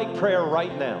you would like prayer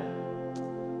right now,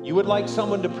 you would like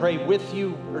someone to pray with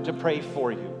you or to pray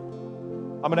for you,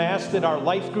 I'm going to ask that our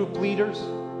life group leaders,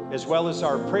 as well as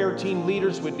our prayer team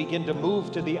leaders, would begin to move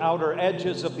to the outer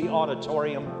edges of the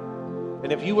auditorium.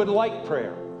 And if you would like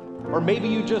prayer, or maybe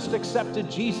you just accepted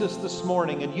Jesus this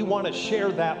morning and you want to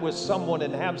share that with someone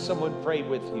and have someone pray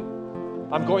with you,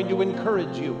 I'm going to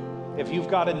encourage you, if you've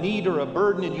got a need or a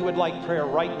burden and you would like prayer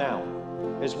right now,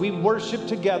 as we worship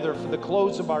together for the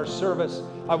close of our service,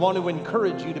 I want to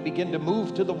encourage you to begin to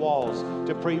move to the walls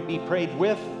to be prayed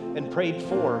with and prayed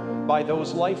for by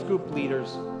those life group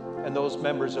leaders and those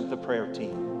members of the prayer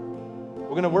team. We're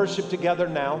going to worship together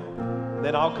now, and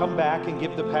then I'll come back and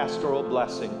give the pastoral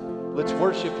blessing. Let's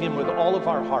worship Him with all of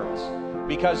our hearts,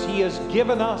 because He has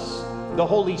given us the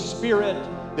Holy Spirit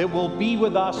that will be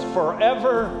with us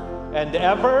forever and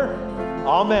ever.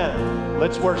 Amen.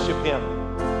 Let's worship Him.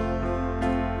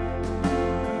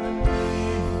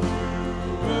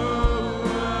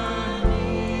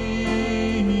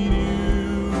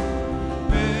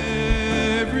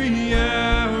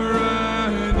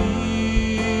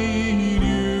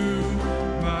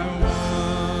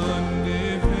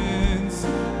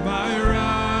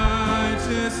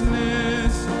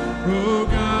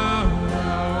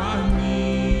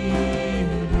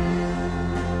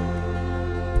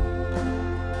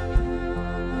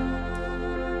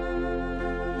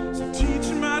 Teach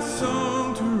my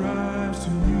song to rise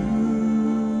to you.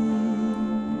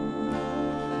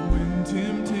 When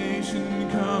temptation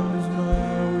comes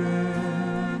my way,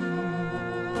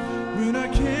 when I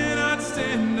cannot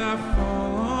stand, I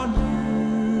fall on you.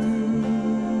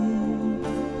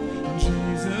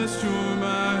 Jesus, you're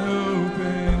my hope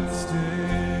and stay.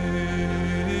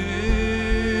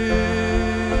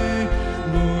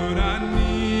 Lord, I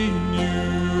need you.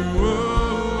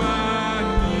 Oh, I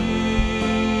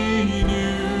need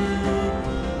you.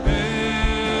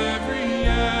 Every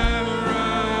hour I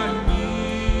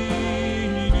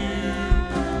need you.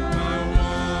 My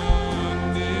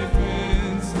one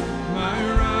defense, my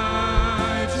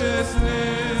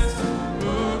righteousness.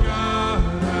 Oh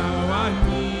God, how I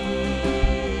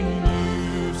need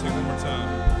you. Sing it one more time.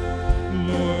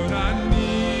 Lord, I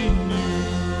need you.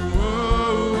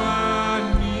 Oh,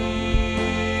 I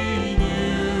need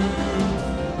you.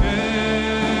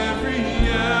 Every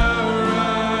hour I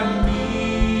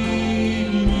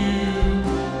need you.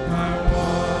 My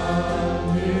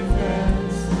one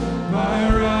defense, my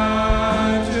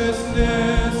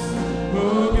righteousness.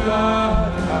 Oh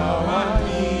God, how I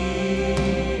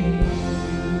need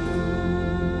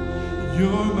you.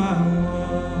 You're my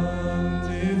one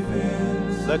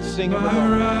defense. Let's sing it with My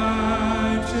our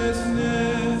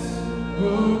righteousness,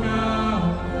 oh God,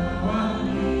 how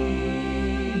I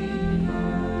need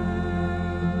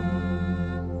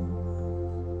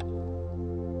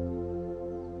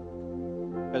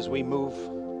as we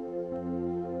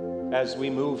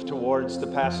move towards the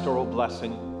pastoral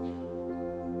blessing.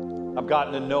 I've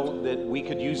gotten a note that we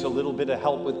could use a little bit of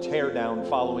help with teardown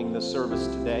following the service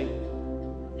today.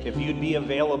 If you'd be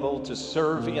available to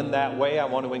serve in that way, I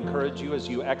want to encourage you as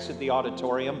you exit the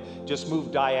auditorium, just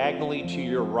move diagonally to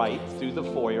your right through the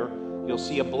foyer. You'll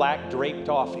see a black draped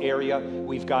off area.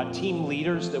 We've got team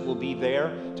leaders that will be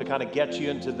there to kind of get you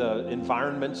into the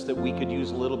environments that we could use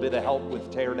a little bit of help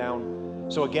with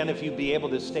teardown. So again, if you'd be able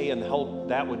to stay and help,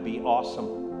 that would be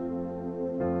awesome.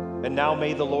 And now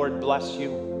may the Lord bless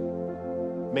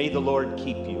you. May the Lord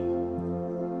keep you.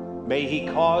 May he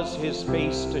cause his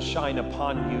face to shine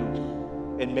upon you,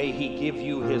 and may he give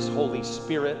you his Holy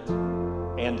Spirit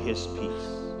and his peace.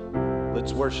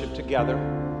 Let's worship together.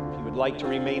 If you would like to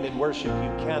remain in worship,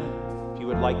 you can. If you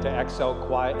would like to exit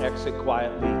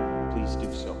quietly, please do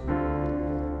so.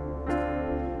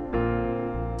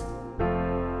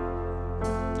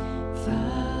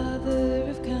 Father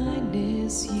of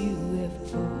kindness, you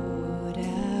have poured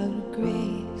out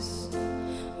grace,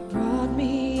 brought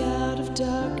me out of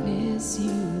darkness,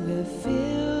 you have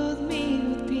filled me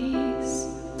with peace.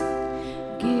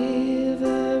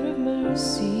 Giver of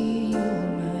mercy, you're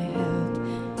my help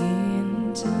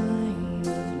in time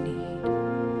of need.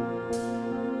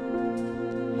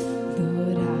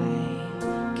 Lord, I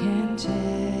can't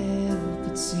help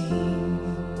but sing.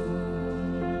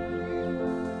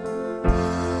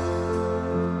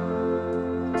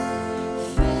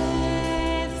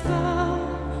 Faithful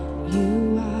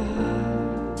you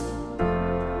are,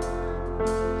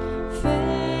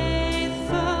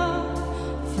 faithful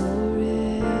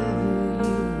forever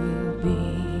you will be.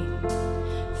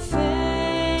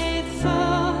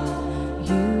 Faithful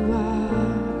you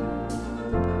are,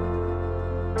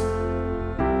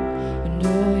 and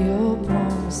all your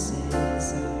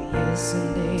promises are yes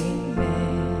and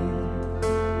amen.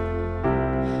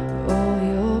 All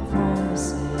your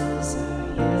promises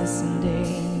are yes and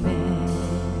amen.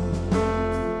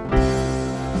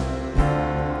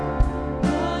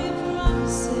 All your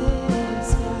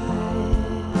promises, God,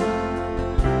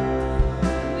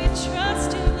 we trust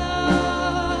you,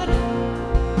 Lord.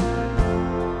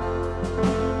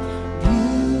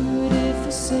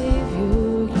 Beautiful Savior,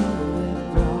 you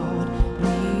have brought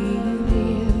me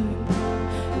near.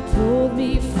 You pulled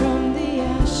me from the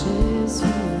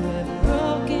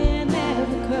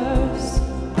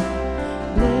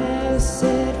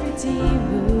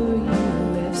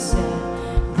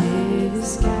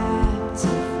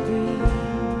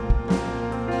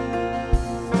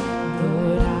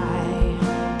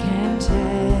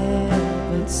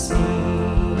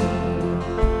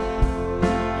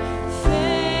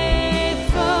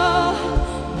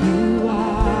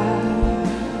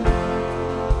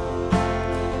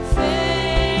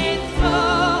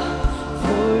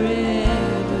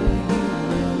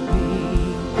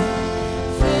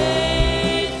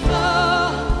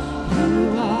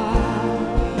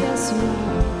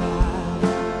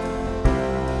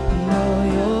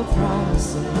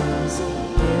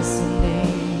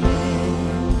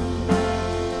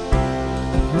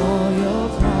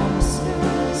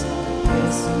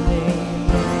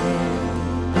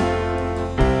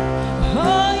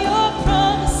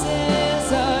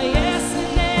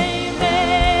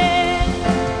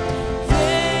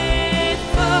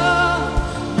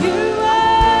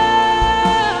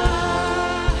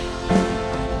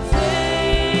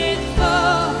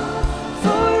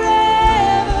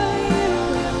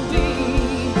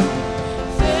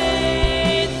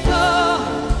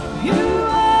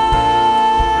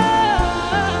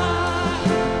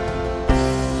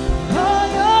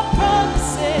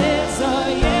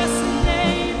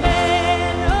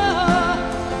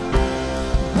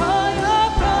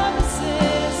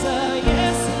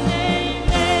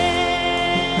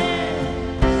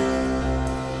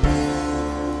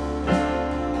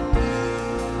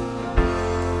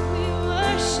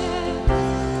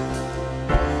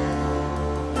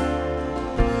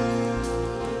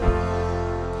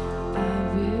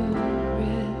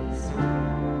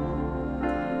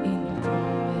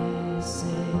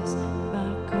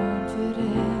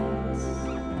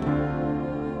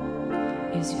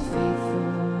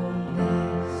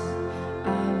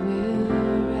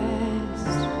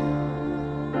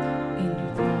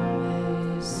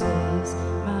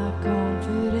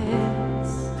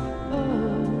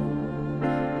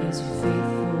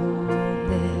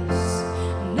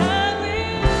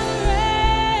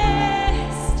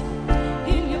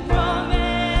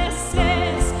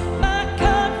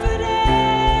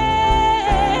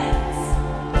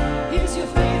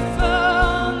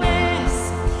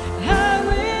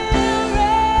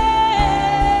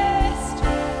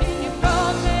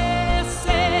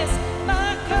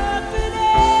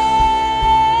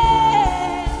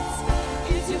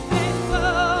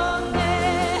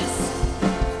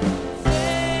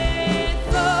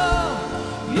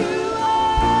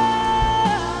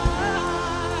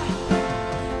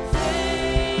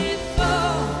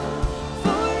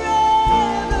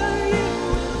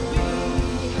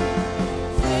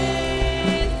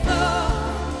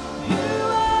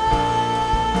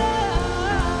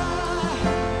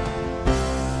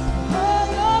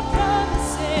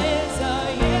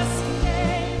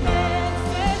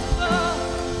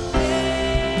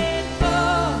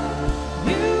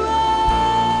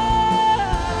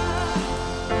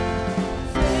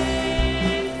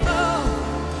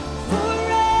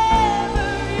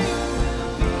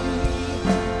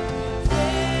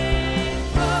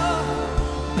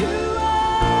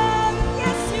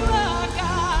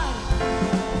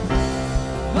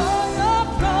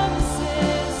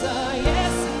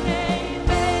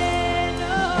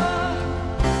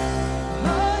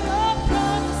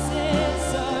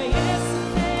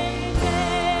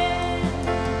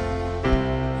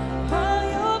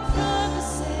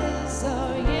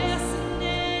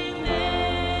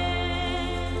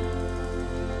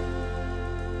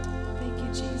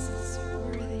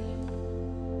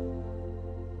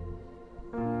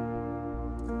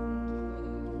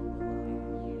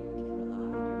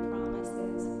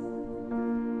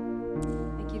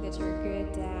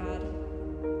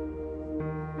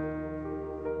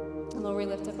we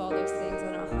lift up all those things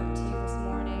in our heart to you this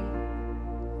morning.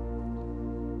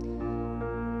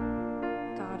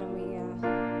 God, and we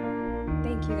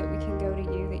thank you that we can go to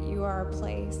you, that you are a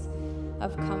place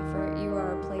of comfort. You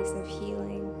are a place of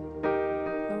healing.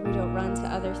 Lord, we don't run to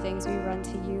other things. We run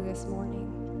to you this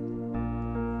morning.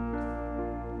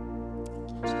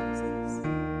 Thank you, Jesus.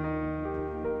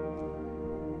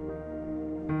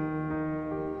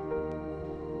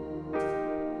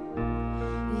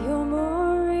 You're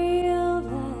more real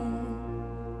than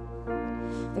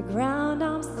the ground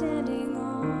I'm standing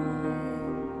on.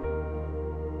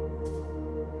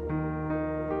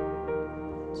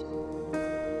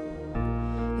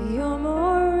 You're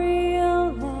more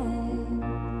real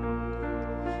than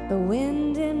the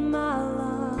wind in my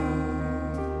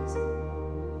lungs.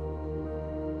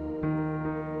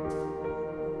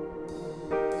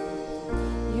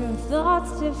 Your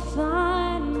thoughts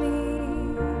define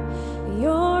me.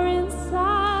 You're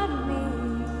inside me.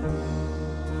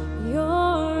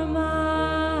 You're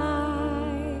my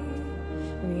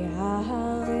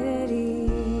reality.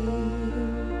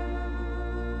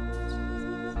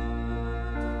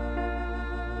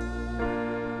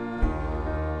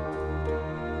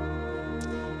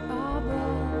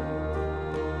 Abba,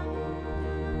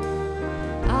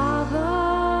 Abba,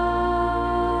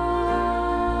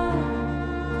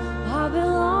 I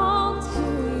belong to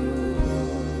you.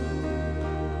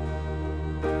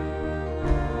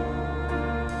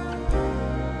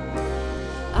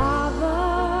 Abba,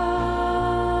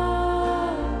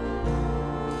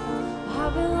 I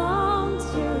belong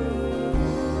to you.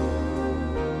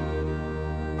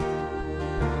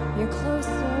 You're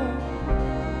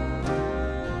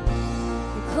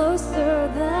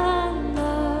closer than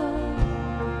the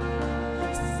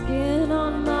skin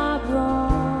on my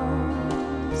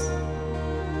bones.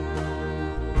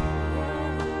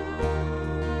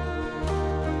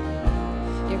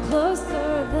 You're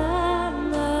closer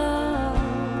than the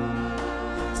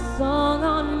song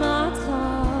on my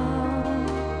tongue.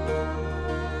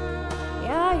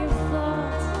 Yeah, your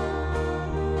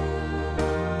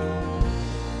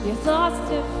thoughts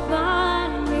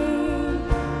define me.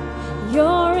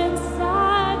 You're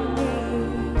inside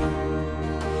me.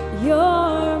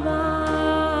 You're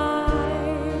my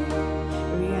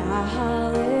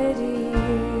reality.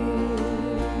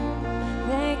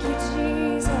 Thank you,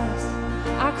 Jesus.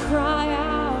 I cry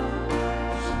out,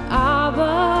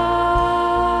 Abba,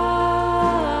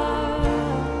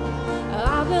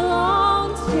 I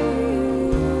belong to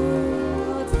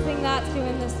you. Let's sing that to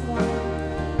him this morning.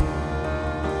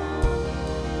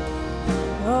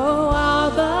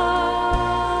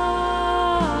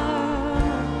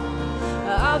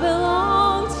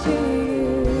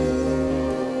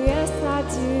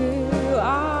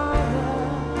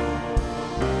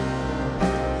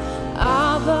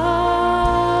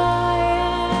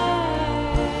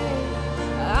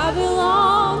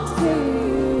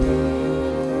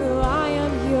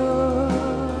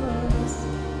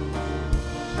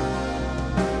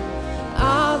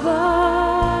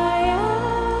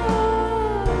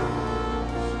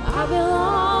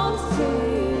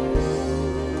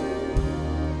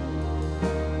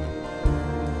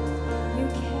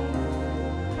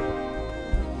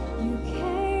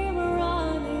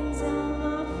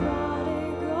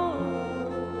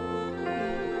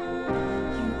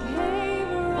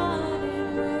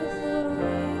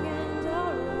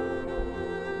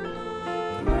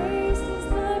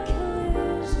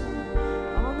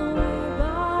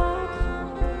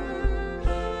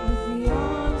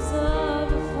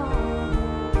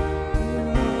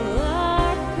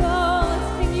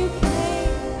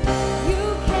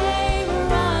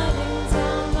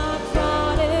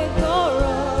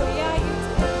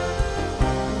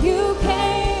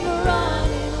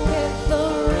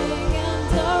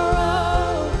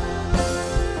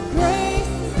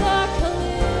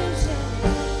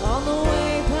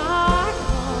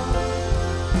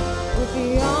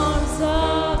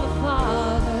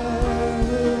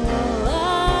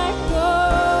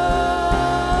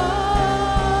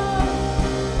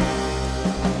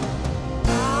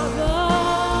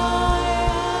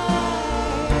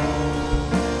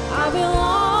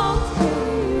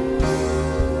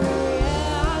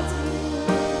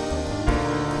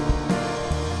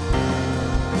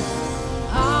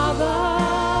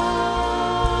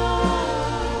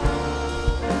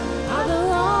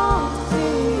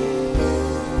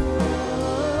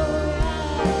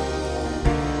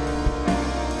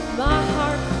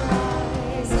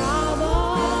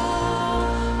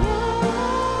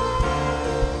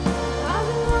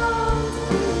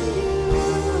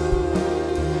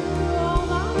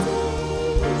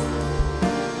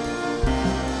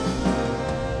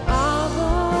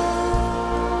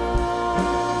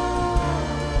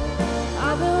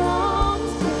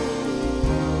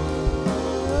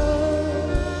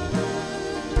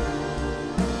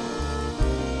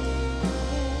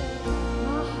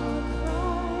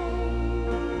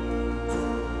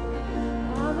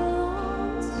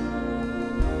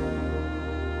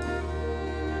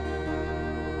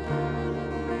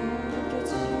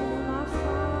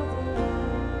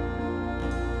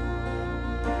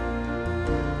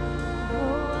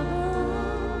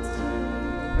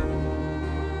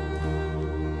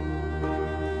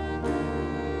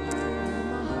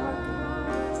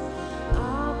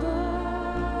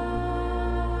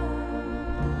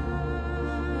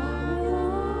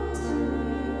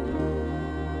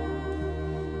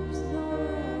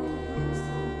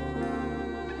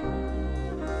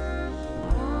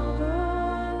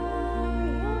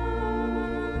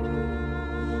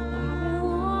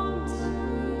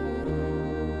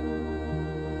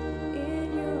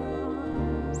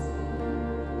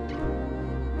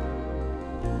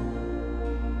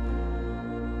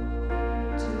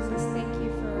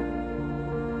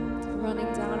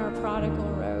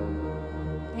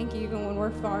 we're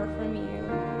far from you.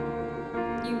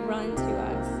 You run to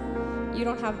us. You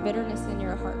don't have bitterness in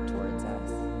your heart towards us.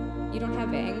 You don't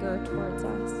have anger towards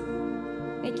us.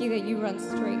 Thank you that you run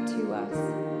straight to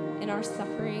us in our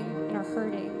suffering, in our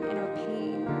hurting, in our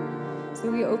pain.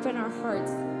 So we open our hearts,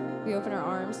 we open our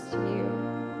arms to you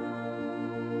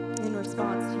in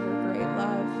response to your great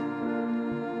love.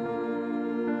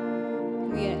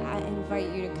 We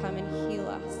invite you to come and heal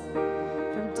us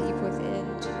from deep within,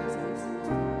 Jesus.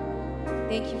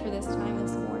 Thank you for this time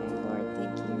this morning, Lord.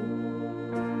 Thank you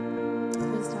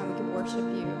for this time we can worship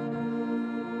you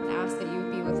and ask that you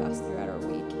would be with us throughout our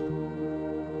week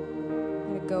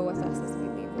and to go with us as we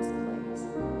leave this place.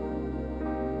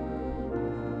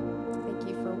 Thank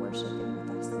you for worship.